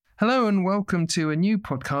Hello and welcome to a new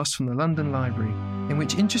podcast from the London Library, in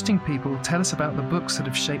which interesting people tell us about the books that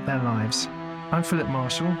have shaped their lives. I'm Philip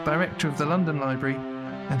Marshall, Director of the London Library,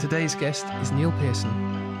 and today's guest is Neil Pearson.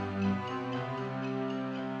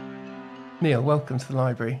 Neil, welcome to the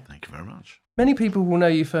library. Thank you very much. Many people will know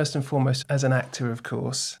you first and foremost as an actor, of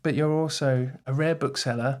course, but you're also a rare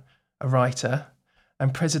bookseller, a writer,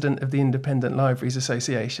 and president of the Independent Libraries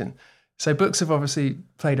Association. So books have obviously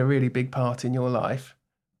played a really big part in your life.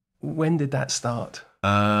 When did that start?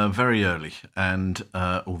 Very early. And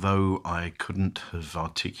although I couldn't have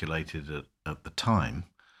articulated it at the time,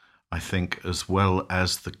 I think as well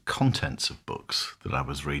as the contents of books that I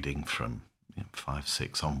was reading from 5,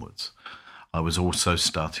 6 onwards, I was also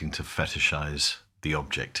starting to fetishize the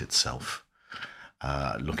object itself.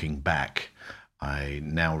 Looking back, I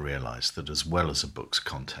now realize that as well as a book's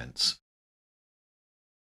contents,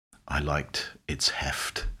 I liked its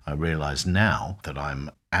heft. I realize now that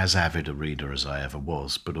I'm as avid a reader as I ever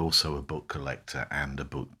was, but also a book collector and a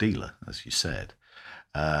book dealer, as you said,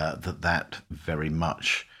 that very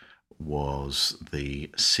much was the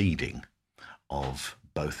seeding of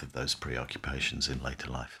both of those preoccupations in later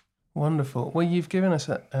life. Wonderful. Well, you've given us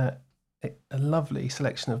a lovely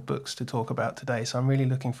selection of books to talk about today, so I'm really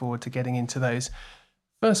looking forward to getting into those.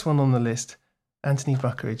 First one on the list, Anthony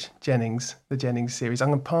Buckeridge, Jennings, the Jennings series. I'm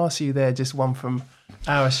going to pass you there just one from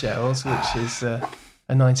our shelves, which is a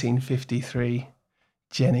 1953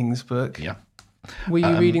 Jennings book. Yeah. Were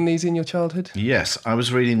you reading these in your childhood? Yes, I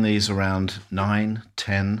was reading these around 9,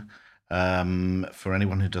 10. For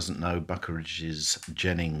anyone who doesn't know, Buckeridge's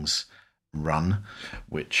Jennings run,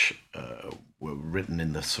 which were written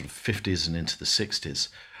in the sort of 50s and into the 60s,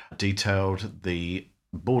 detailed the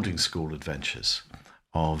boarding school adventures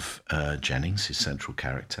of Jennings, his central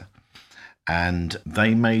character. And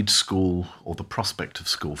they made school, or the prospect of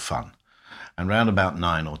school, fun. And round about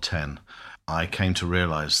 9 or 10, I came to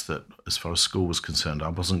realize that as far as school was concerned, I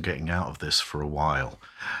wasn't getting out of this for a while.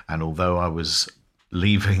 And although I was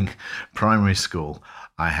leaving primary school,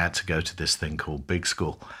 I had to go to this thing called big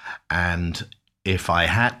school. And if I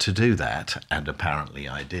had to do that, and apparently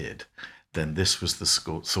I did, then this was the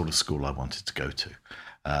sort of school I wanted to go to.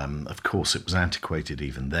 Of course, it was antiquated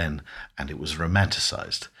even then, and it was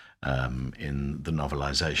romanticized in the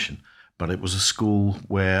novelization. But it was a school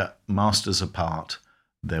where masters apart,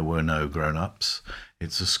 there were no grown-ups.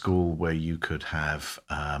 It's a school where you could have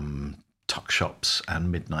tuck shops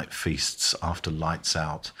and midnight feasts after lights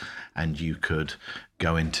out, and you could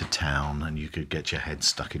go into town and you could get your head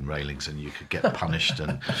stuck in railings and you could get punished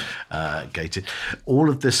and gated. All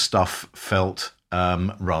of this stuff felt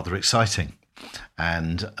rather exciting.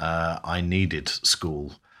 And I needed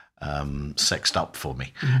school sexed up for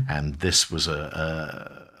me. Mm-hmm. And this was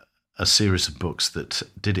a series of books that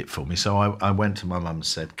did it for me. So I went to my mum and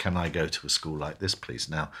said, can I go to a school like this, please?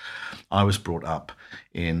 Now, I was brought up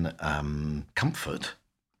in comfort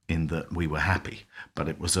in that we were happy, but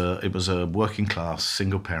it was a working class,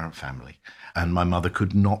 single parent family. And my mother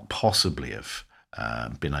could not possibly have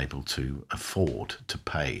been able to afford to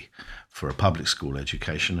pay for a public school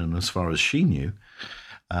education. And as far as she knew,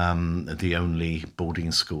 the only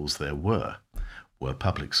boarding schools there were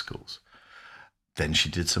public schools. Then she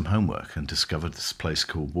did some homework and discovered this place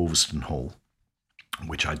called Wolverston Hall,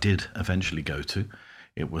 which I did eventually go to.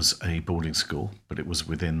 It was a boarding school, but it was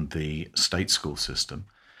within the state school system.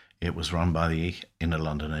 It was run by the Inner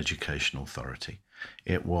London Education Authority.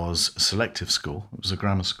 It was a selective school. It was a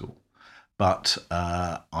grammar school. But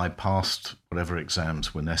I passed whatever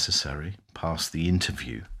exams were necessary, passed the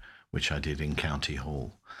interview, which I did in County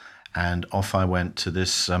Hall. And off I went to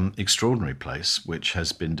this extraordinary place, which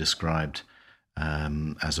has been described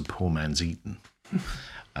as a poor man's Eton.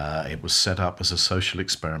 It was set up as a social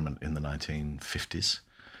experiment in the 1950s.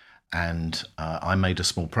 And I made a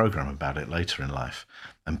small program about it later in life.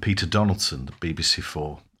 And Peter Donaldson, the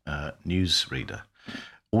BBC4 newsreader,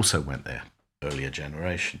 also went there. Earlier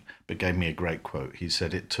generation, but gave me a great quote. He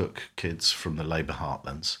said it took kids from the Labour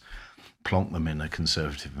heartlands, plonked them in a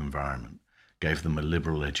conservative environment, gave them a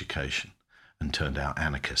liberal education, and turned out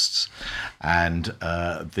anarchists. And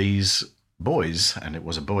these boys, and it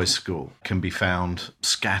was a boys' school, can be found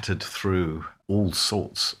scattered through all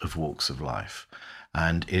sorts of walks of life.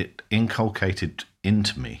 And it inculcated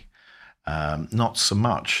into me not so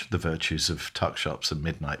much the virtues of tuck shops and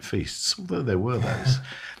midnight feasts, although there were those.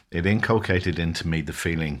 It inculcated into me the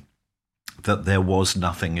feeling that there was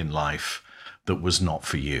nothing in life that was not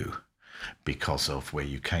for you because of where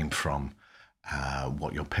you came from,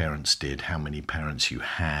 what your parents did, how many parents you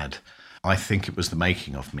had. I think it was the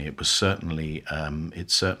making of me. It was certainly,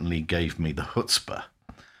 it certainly gave me the chutzpah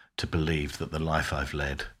to believe that the life I've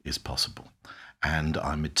led is possible. And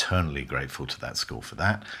I'm eternally grateful to that school for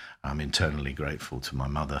that. I'm eternally grateful to my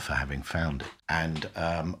mother for having found it. And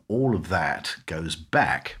all of that goes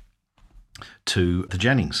back to the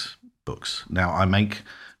Jennings books. Now, I make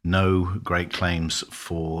no great claims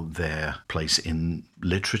for their place in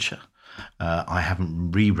literature. I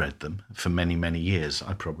haven't reread them for many, many years.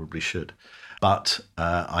 I probably should. But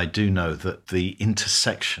I do know that the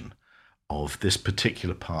intersection of this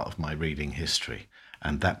particular part of my reading history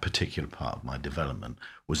and that particular part of my development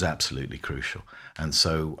was absolutely crucial. And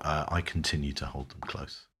so I continue to hold them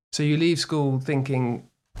close. So you leave school thinking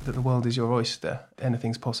that the world is your oyster,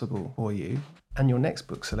 anything's possible for you. And your next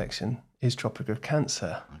book selection is Tropic of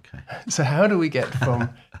Cancer. Okay. So how do we get from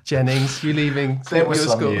Jennings, you leaving There were your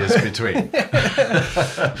some school? years between.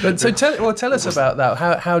 But so tell us about that.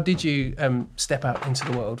 How did you step out into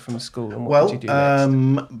the world from school, and what did you do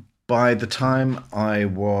next? By the time I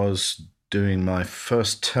was doing my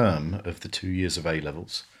first term of the 2 years of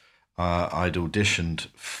A-levels, I'd auditioned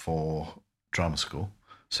for drama school,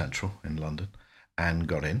 Central in London, and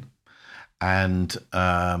got in. And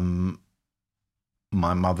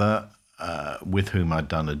my mother, with whom I'd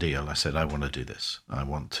done a deal, I said, I want to do this. I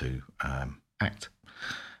want to act.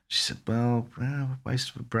 She said, well, waste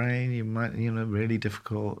of a brain, you might, really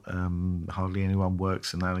difficult. Hardly anyone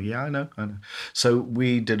works in that. Yeah, I know. So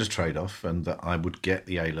we did a trade-off, and that I would get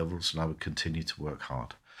the A-levels and I would continue to work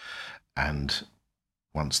hard. And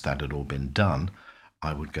once that had all been done,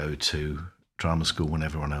 I would go to drama school when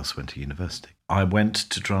everyone else went to university. I went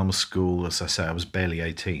to drama school, as I say, I was barely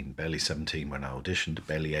 18, barely 17 when I auditioned,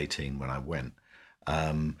 barely 18 when I went.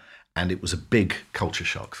 And it was a big culture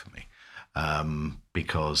shock for me.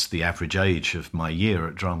 Because the average age of my year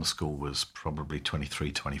at drama school was probably 23,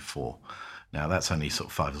 24. Now, that's only sort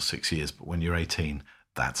of 5 or 6 years, but when you're 18,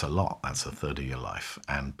 that's a lot. That's a third of your life.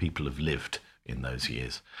 And people have lived in those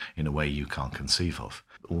years in a way you can't conceive of.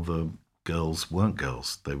 All the girls weren't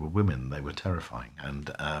girls. They were women. They were terrifying.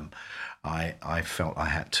 And I felt I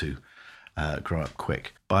had to grow up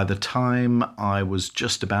quick. By the time I was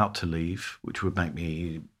just about to leave, which would make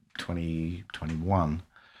me 20, 21,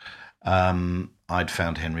 I'd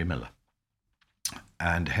found Henry Miller.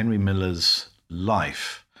 And Henry Miller's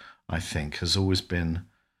life, I think, has always been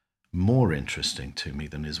more interesting to me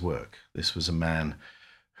than his work. This was a man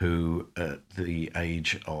who, at the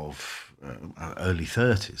age of early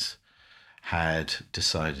 30s, had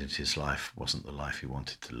decided his life wasn't the life he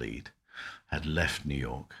wanted to lead, had left New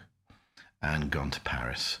York and gone to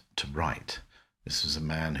Paris to write. This was a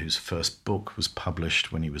man whose first book was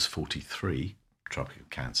published when he was 43, Tropic of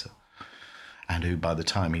Cancer, and who, by the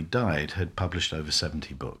time he died, had published over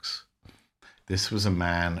 70 books. This was a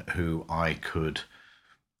man who I could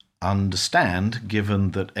understand,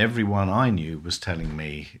 given that everyone I knew was telling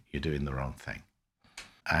me, you're doing the wrong thing.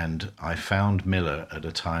 And I found Miller at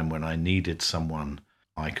a time when I needed someone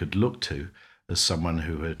I could look to as someone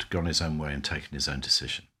who had gone his own way and taken his own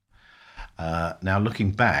decision. Now,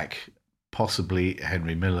 looking back, possibly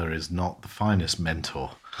Henry Miller is not the finest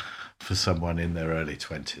mentor for someone in their early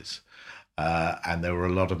 20s. And there were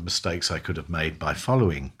a lot of mistakes I could have made by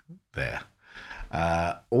following there.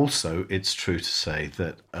 Also, it's true to say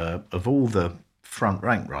that of all the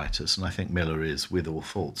front-rank writers, and I think Miller is, with all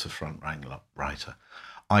faults, a front-rank writer,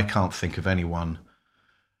 I can't think of anyone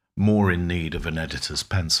more in need of an editor's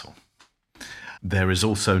pencil. There is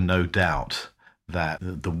also no doubt that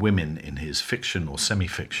the women in his fiction or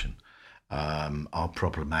semi-fiction are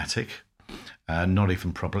problematic. Not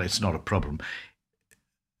even problem. It's not a problem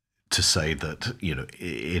to say that,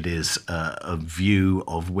 it is a view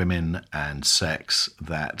of women and sex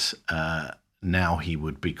that now he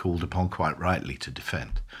would be called upon quite rightly to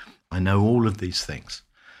defend. I know all of these things.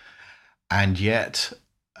 And yet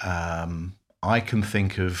I can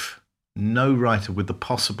think of no writer, with the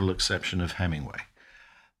possible exception of Hemingway,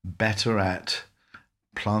 better at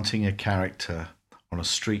planting a character on a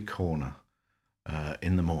street corner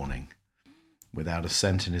in the morning without a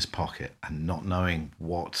cent in his pocket and not knowing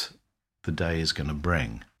what the day is going to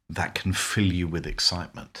bring, that can fill you with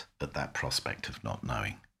excitement at that prospect of not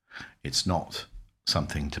knowing. It's not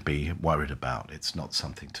something to be worried about. It's not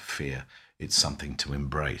something to fear. It's something to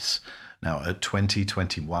embrace. Now, at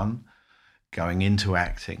 2021, going into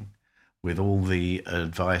acting with all the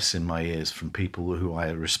advice in my ears from people who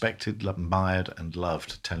I respected, admired, and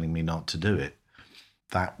loved telling me not to do it,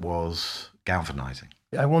 that was galvanizing.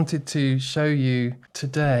 I wanted to show you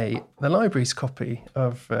today the library's copy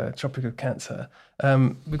of Tropic of Cancer.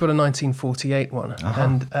 We've got a 1948 one. Uh-huh.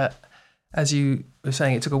 And as you were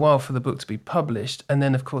saying, it took a while for the book to be published. And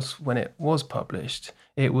then, of course, when it was published,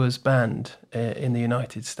 it was banned in the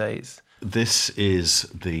United States. This is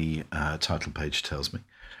the title page tells me.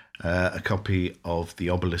 A copy of the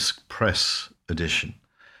Obelisk Press edition,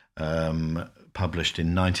 published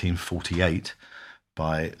in 1948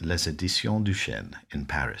 by Les Éditions du Chêne in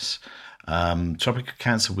Paris. Tropical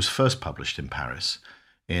Cancer was first published in Paris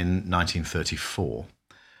in 1934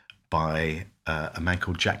 by a man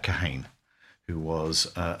called Jack Kahane, who was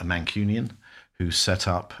a Mancunian who set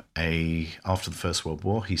up after the First World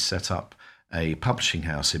War, he set up a publishing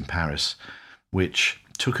house in Paris which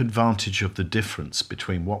took advantage of the difference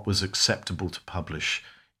between what was acceptable to publish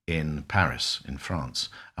in Paris, in France,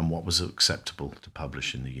 and what was acceptable to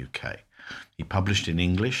publish in the UK. He published in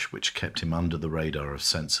English, which kept him under the radar of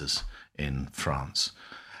censors in France,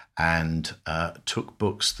 and took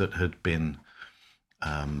books that had been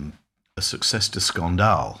a success de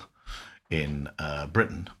scandale in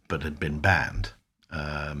Britain, but had been banned,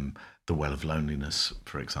 The Well of Loneliness,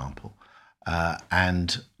 for example,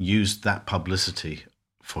 and used that publicity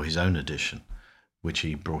for his own edition, which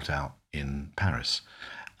he brought out in Paris.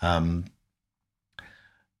 That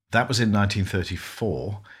was in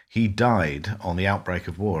 1934. He died on the outbreak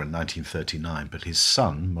of war in 1939, but his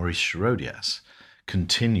son, Maurice Girodias,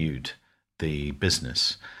 continued the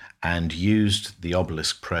business and used the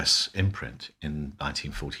Obelisk Press imprint in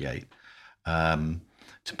 1948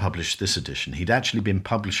 to publish this edition. He'd actually been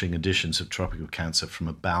publishing editions of Tropical Cancer from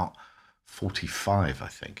about 45, I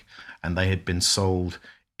think, and they had been sold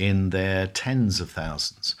in their tens of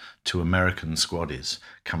thousands to American squaddies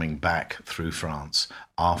coming back through France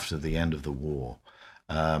after the end of the war,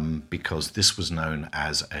 because this was known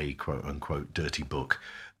as a quote-unquote dirty book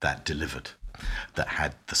that delivered, that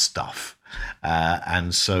had the stuff.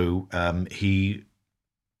 And so he,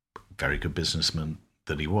 very good businessman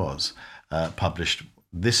that he was, published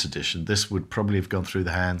this edition. This would probably have gone through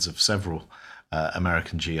the hands of several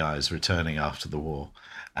American GIs returning after the war,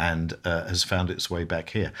 and has found its way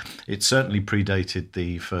back here. It certainly predated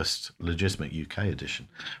the first legitimate UK edition,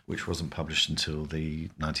 which wasn't published until the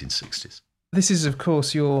 1960s. This is, of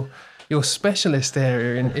course, your specialist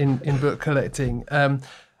area in book collecting.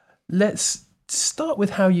 Let's start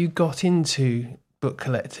with how you got into book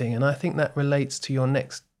collecting, and I think that relates to your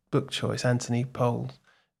next book choice, Anthony Pohl's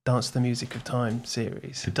Dance to the Music of Time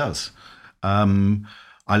series. It does.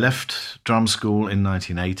 I left drum school in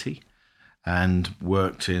 1980 and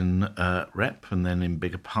worked in rep, and then in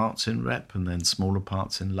bigger parts in rep, and then smaller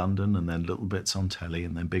parts in London, and then little bits on telly,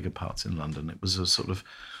 and then bigger parts in London. It was a sort of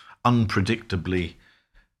unpredictably,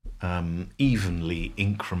 evenly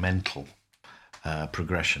incremental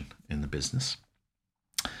progression in the business.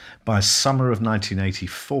 By summer of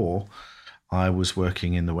 1984, I was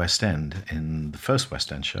working in the West End, in the first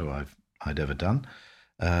West End show I'd ever done,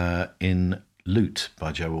 in Lute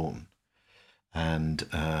by Joe Orton. And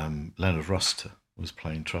Leonard Rossiter was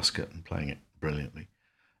playing Truscott and playing it brilliantly.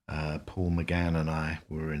 Paul McGann and I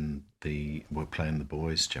were playing the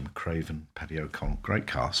boys, Gemma Craven, Paddy O'Connell, great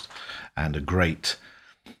cast, and a great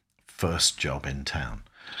first job in town.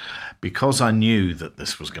 Because I knew that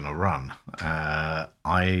this was going to run,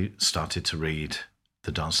 I started to read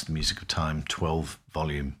the Dance to the Music of Time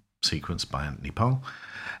 12-volume sequence by Anthony Pohl,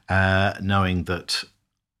 knowing that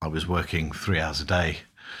I was working 3 hours a day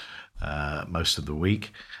most of the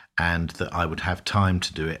week, and that I would have time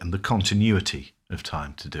to do it and the continuity of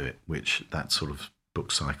time to do it, which that sort of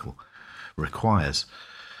book cycle requires.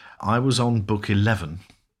 I was on book 11,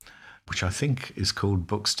 which I think is called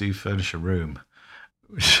Books Do Furnish a Room,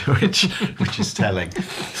 which is telling,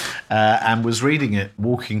 and was reading it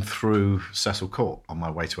walking through Cecil Court on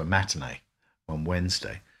my way to a matinee on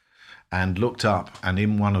Wednesday, and looked up, and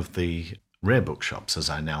in one of the rare bookshops, as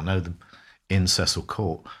I now know them, in Cecil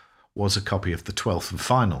Court, was a copy of the 12th and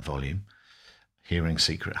final volume, Hearing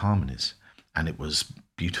Secret Harmonies, and it was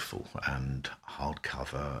beautiful and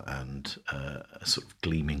hardcover and a sort of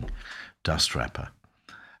gleaming dust wrapper.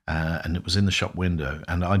 And it was in the shop window,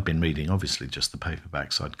 and I'd been reading, obviously, just the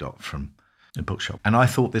paperbacks I'd got from the bookshop. And I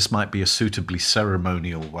thought this might be a suitably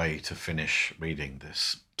ceremonial way to finish reading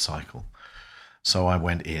this cycle. So I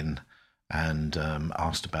went in and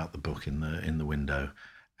asked about the book in the window,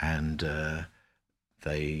 and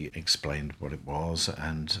they explained what it was,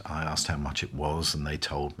 and I asked how much it was, and they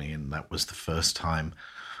told me, and that was the first time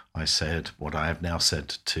I said what I have now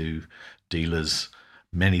said to dealers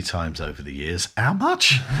many times over the years: how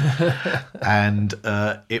much? And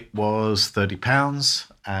it was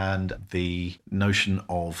 £30, and the notion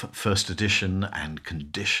of first edition and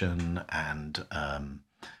condition and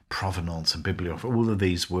provenance and bibliography, all of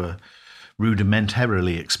these were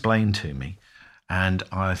rudimentarily explained to me, and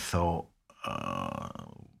I thought,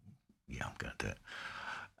 yeah, I'm going to do it.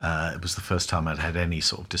 It was the first time I'd had any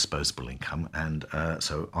sort of disposable income, and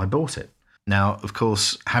so I bought it. Now, of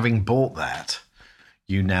course, having bought that,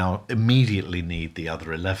 you now immediately need the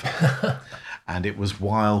other 11. And it was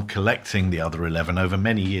while collecting the other 11 over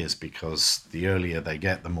many years, because the earlier they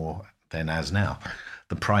get, the more then as now,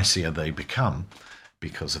 the pricier they become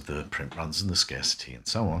because of the print runs and the scarcity and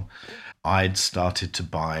so on. I'd started to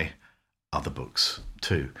buy other books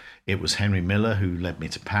too. It was Henry Miller who led me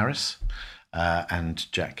to Paris,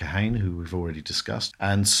 and Jack Kahane, who we've already discussed.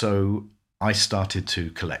 And so I started to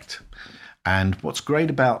collect. And what's great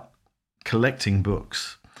about collecting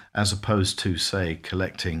books, as opposed to, say,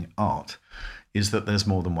 collecting art, is that there's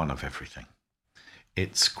more than one of everything.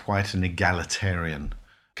 It's quite an egalitarian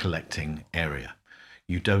collecting area.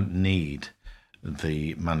 You don't need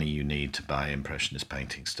the money you need to buy Impressionist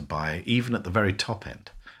paintings, to buy even at the very top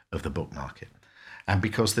end of the book market. And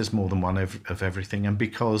because there's more than one of everything, and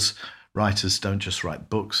because writers don't just write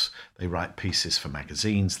books, they write pieces for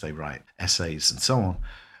magazines, they write essays and so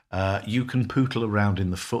on, you can pootle around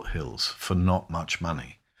in the foothills for not much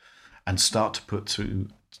money and start to put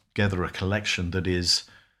together a collection that is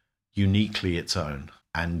uniquely its own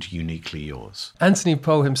and uniquely yours. Anthony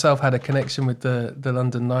Pohl himself had a connection with the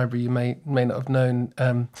London Library. You may not have known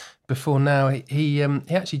before now. He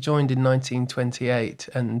actually joined in 1928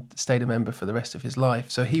 and stayed a member for the rest of his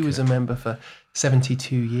life. So he was a member for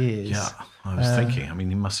 72 years. Yeah, I was thinking. I mean,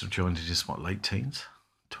 he must have joined in his, late teens?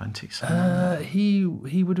 20s?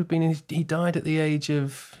 He would have been, he died at the age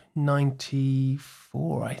of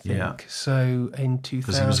 94, I think. Yeah. So in 2000.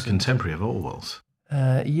 Because he was a contemporary of Orwell's.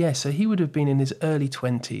 So he would have been in his early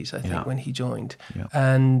 20s, I think, when he joined. Yeah.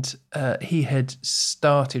 And he had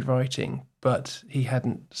started writing, but he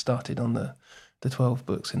hadn't started on the 12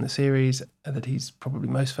 books in the series that he's probably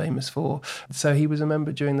most famous for. So he was a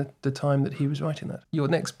member during the time that he was writing that. Your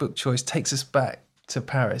next book choice takes us back to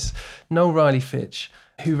Paris. Noel Riley Fitch,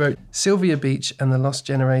 who wrote Sylvia Beach and the Lost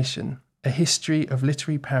Generation, A History of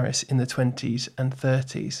Literary Paris in the 20s and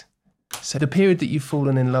 30s. So the period that you've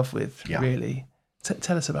fallen in love with, really.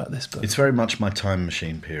 Tell us about this book. It's very much my time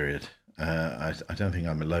machine period. I don't think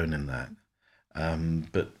I'm alone in that.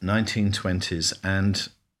 But 1920s and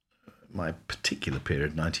my particular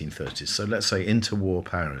period, 1930s, so let's say interwar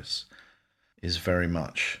Paris, is very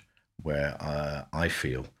much where I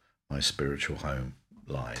feel my spiritual home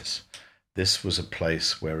lies. This was a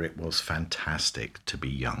place where it was fantastic to be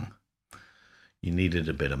young. You needed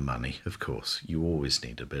a bit of money, of course. You always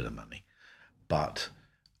need a bit of money. But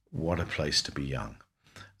what a place to be young.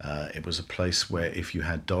 It was a place where if you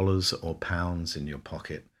had dollars or pounds in your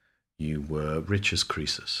pocket, you were rich as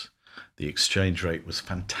Croesus. The exchange rate was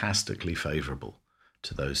fantastically favourable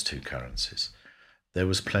to those two currencies. There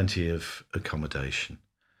was plenty of accommodation.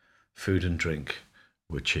 Food and drink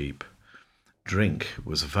were cheap. Drink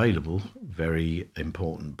was available, very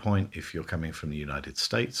important point if you're coming from the United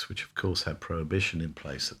States, which of course had prohibition in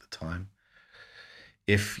place at the time.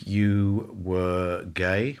 If you were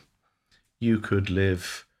gay, you could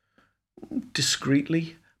live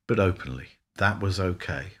discreetly but openly. That was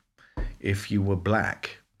okay. If you were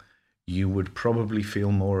black, you would probably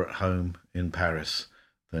feel more at home in Paris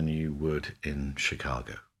than you would in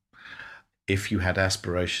Chicago. If you had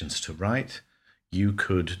aspirations to write, you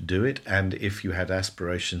could do it. And if you had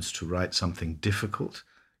aspirations to write something difficult,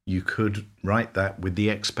 you could write that with the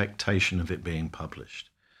expectation of it being published.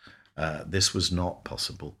 This was not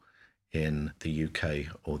possible in the UK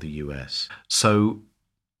or the US. So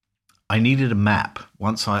I needed a map.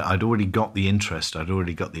 Once I'd already got the interest, I'd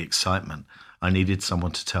already got the excitement, I needed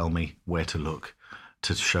someone to tell me where to look,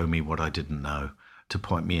 to show me what I didn't know, to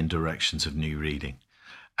point me in directions of new reading.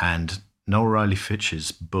 And Noel Riley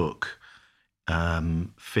Fitch's book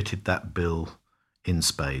fitted that bill in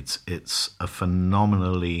spades. It's a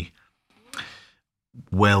phenomenally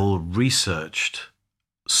well-researched,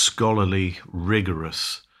 scholarly,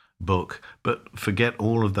 rigorous book, but forget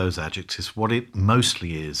all of those adjectives. What it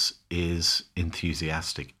mostly is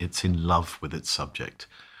enthusiastic. It's in love with its subject.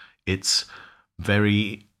 It's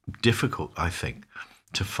very difficult, I think,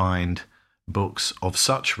 to find books of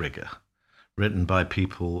such rigor written by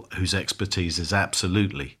people whose expertise is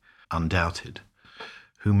absolutely undoubted,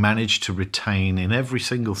 who manage to retain in every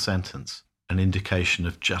single sentence an indication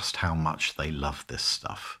of just how much they love this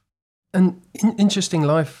stuff. An interesting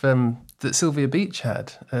life that Sylvia Beach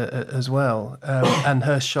had as well, and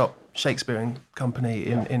her shop, Shakespeare and Company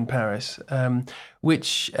in Paris,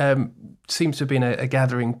 which seems to have been a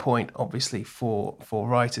gathering point, obviously, for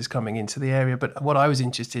writers coming into the area. But what I was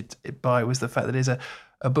interested by was the fact that it's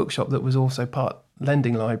a bookshop that was also part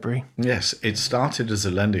lending library. Yes, it started as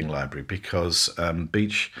a lending library because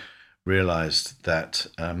Beach realized that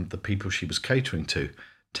the people she was catering to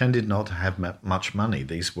tended not to have much money.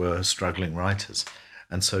 These were struggling writers.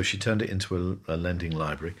 And so she turned it into a lending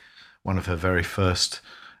library. One of her very first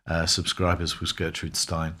subscribers was Gertrude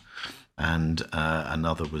Stein, and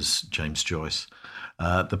another was James Joyce.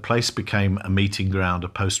 The place became a meeting ground, a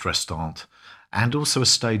post-restaurant, and also a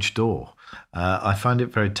stage door. I find it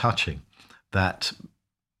very touching that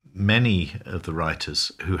many of the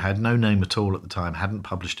writers who had no name at all at the time, hadn't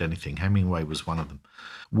published anything, Hemingway was one of them,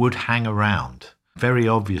 would hang around, very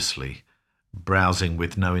obviously browsing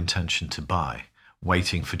with no intention to buy,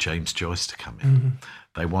 waiting for James Joyce to come in. Mm-hmm.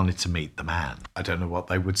 They wanted to meet the man. I don't know what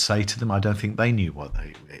they would say to them. I don't think they knew what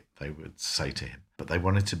they would say to him, but they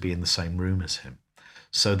wanted to be in the same room as him.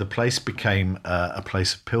 So the place became a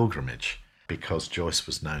place of pilgrimage because Joyce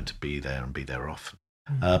was known to be there and be there often.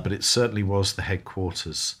 Mm-hmm. But it certainly was the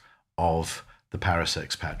headquarters of the Paris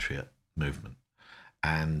expatriate movement.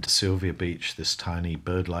 And Sylvia Beach, this tiny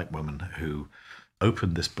bird-like woman who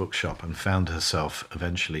opened this bookshop and found herself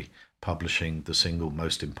eventually publishing the single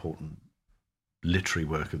most important literary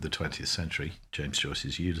work of the 20th century, James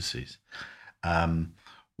Joyce's Ulysses,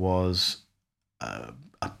 was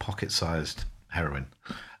a pocket-sized heroine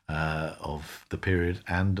of the period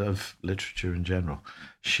and of literature in general.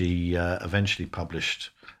 She eventually published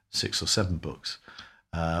 6 or 7 books,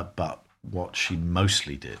 but what she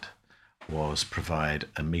mostly did was provide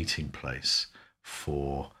a meeting place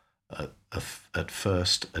for, at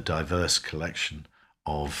first, a diverse collection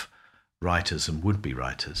of writers and would-be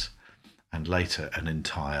writers, and later an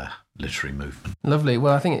entire literary movement. Lovely.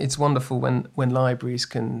 Well, I think it's wonderful when libraries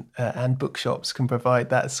can and bookshops can provide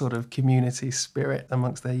that sort of community spirit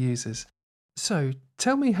amongst their users. So,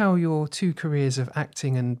 tell me how your 2 careers of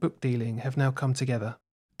acting and book dealing have now come together.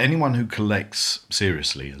 Anyone who collects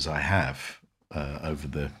seriously, as I have over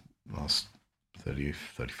the last 30,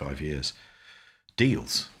 35 years,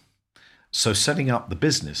 deals. So setting up the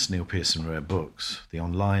business, Neil Pearson Rare Books, the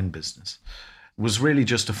online business, was really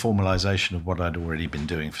just a formalization of what I'd already been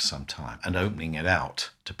doing for some time and opening it out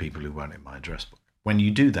to people who weren't in my address book. When you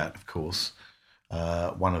do that, of course,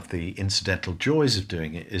 one of the incidental joys of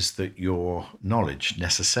doing it is that your knowledge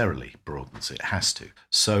necessarily broadens. It has to.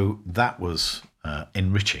 So that was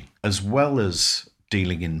enriching. As well as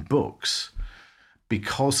dealing in books,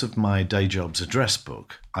 because of my day job's address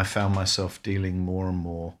book, I found myself dealing more and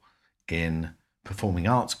more in performing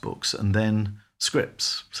arts books and then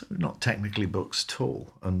scripts, so not technically books at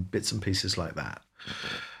all, and bits and pieces like that.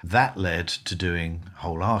 That led to doing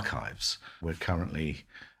whole archives. We're currently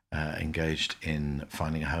engaged in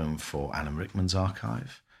finding a home for Alan Rickman's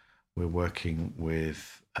archive. We're working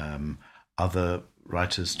with other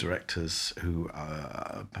writers, directors who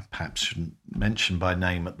perhaps shouldn't mention by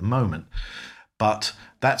name at the moment, but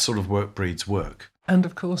that sort of work breeds work. And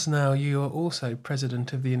of course now you are also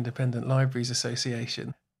president of the Independent Libraries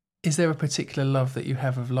Association. Is there a particular love that you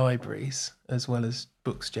have of libraries as well as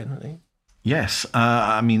books generally? Yes.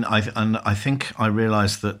 I think I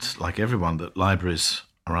realise that, like everyone, that libraries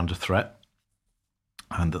are under threat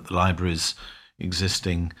and that the libraries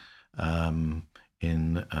existing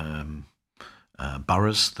in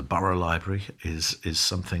boroughs, the borough library, is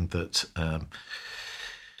something that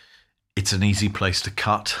it's an easy place to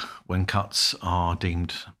cut when cuts are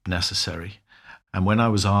deemed necessary. And when I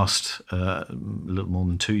was asked a little more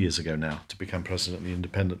than 2 years ago now to become president of the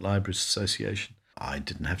Independent Libraries Association, I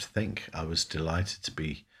didn't have to think. I was delighted to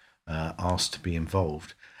be asked to be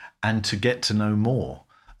involved and to get to know more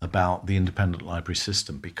about the independent library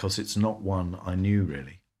system, because it's not one I knew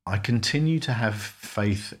really. I continue to have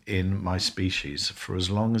faith in my species for as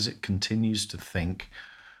long as it continues to think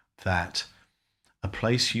that a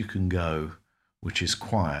place you can go which is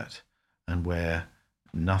quiet and where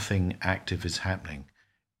nothing active is happening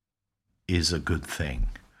is a good thing.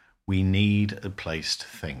 We need a place to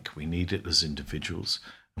think. We need it as individuals,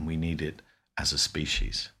 and we need it as a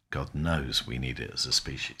species. God knows we need it as a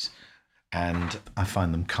species. And I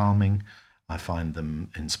find them calming. I find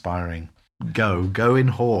them inspiring. Go in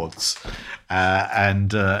hordes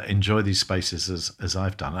and enjoy these spaces as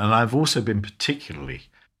I've done. And I've also been particularly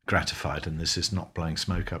gratified, and this is not blowing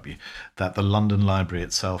smoke up you, that the London Library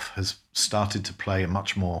itself has started to play a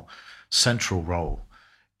much more central role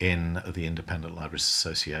in the Independent Libraries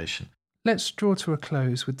Association. Let's draw to a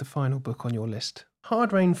close with the final book on your list.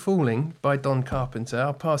 Hard Rain Falling by Don Carpenter.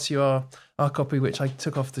 I'll pass you our copy, which I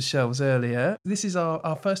took off the shelves earlier. This is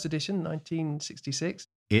our first edition, 1966.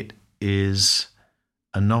 It is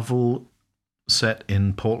a novel set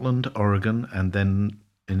in Portland, Oregon, and then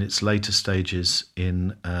in its later stages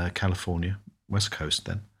in California, West Coast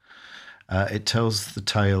then. It tells the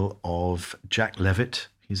tale of Jack Levitt.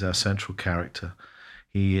 He's our central character.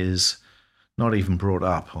 He is not even brought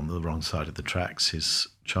up on the wrong side of the tracks. His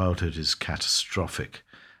childhood is catastrophic,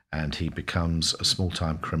 and he becomes a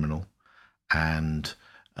small-time criminal and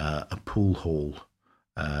a pool hall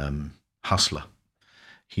hustler.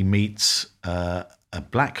 He meets a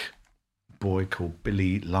black boy called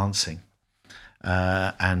Billy Lansing,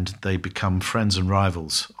 and they become friends and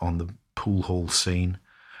rivals on the pool hall scene.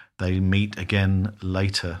 They meet again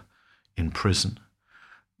later in prison.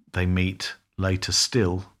 They meet later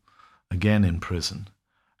still again in prison,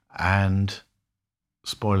 and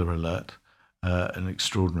spoiler alert, an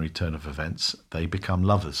extraordinary turn of events, they become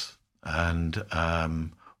lovers. And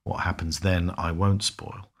what happens then I won't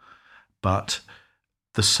spoil, but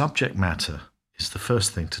the subject matter is the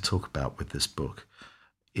first thing to talk about with this book.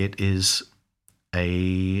 It is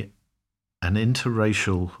an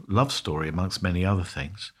interracial love story, amongst many other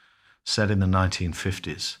things, set in the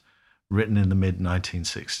 1950s, written in the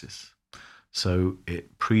mid-1960s. So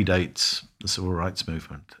it predates the Civil Rights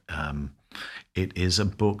Movement. It is a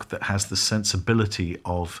book that has the sensibility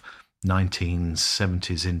of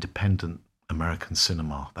 1970s independent American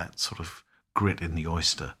cinema, that sort of grit in the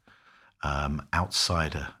oyster,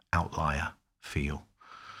 outsider, outlier feel.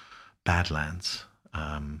 Badlands,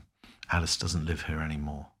 Alice Doesn't Live Here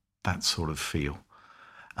Anymore, that sort of feel,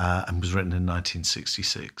 and was written in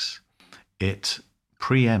 1966. It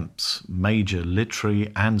preempts major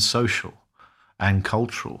literary and social and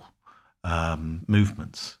cultural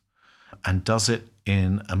movements, and does it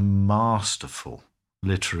in a masterful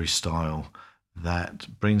literary style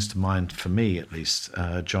that brings to mind, for me at least,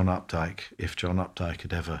 John Updike, if John Updike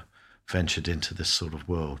had ever ventured into this sort of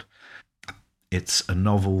world. It's a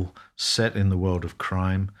novel set in the world of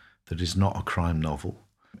crime that is not a crime novel.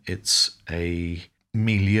 It's a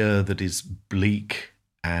milieu that is bleak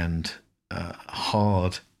and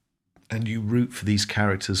hard, and you root for these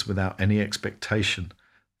characters without any expectation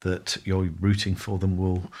that you're rooting for them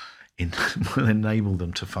will enable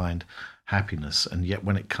them to find happiness. And yet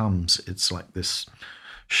when it comes, it's like this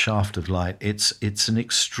shaft of light. It's an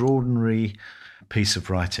extraordinary piece of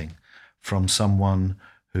writing from someone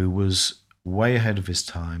who was way ahead of his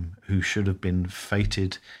time, who should have been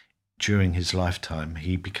fated during his lifetime.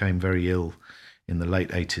 He became very ill in the late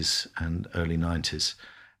 80s and early 90s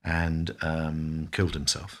and killed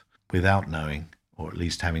himself without knowing, or at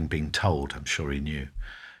least having been told, I'm sure he knew,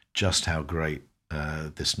 just how great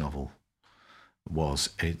this novel was.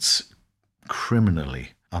 It's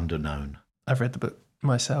criminally underknown. I've read the book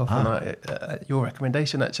myself, and your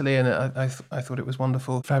recommendation actually, and I thought it was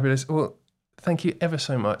wonderful, fabulous. Well, thank you ever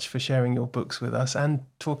so much for sharing your books with us and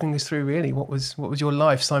talking us through really what was your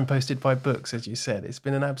life signposted by books, as you said. It's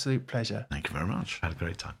been an absolute pleasure. Thank you very much. I had a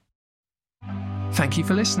great time. Thank you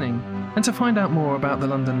for listening. And to find out more about the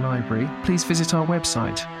London Library, please visit our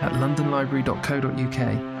website at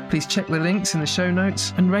londonlibrary.co.uk. Please check the links in the show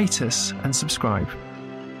notes and rate us and subscribe.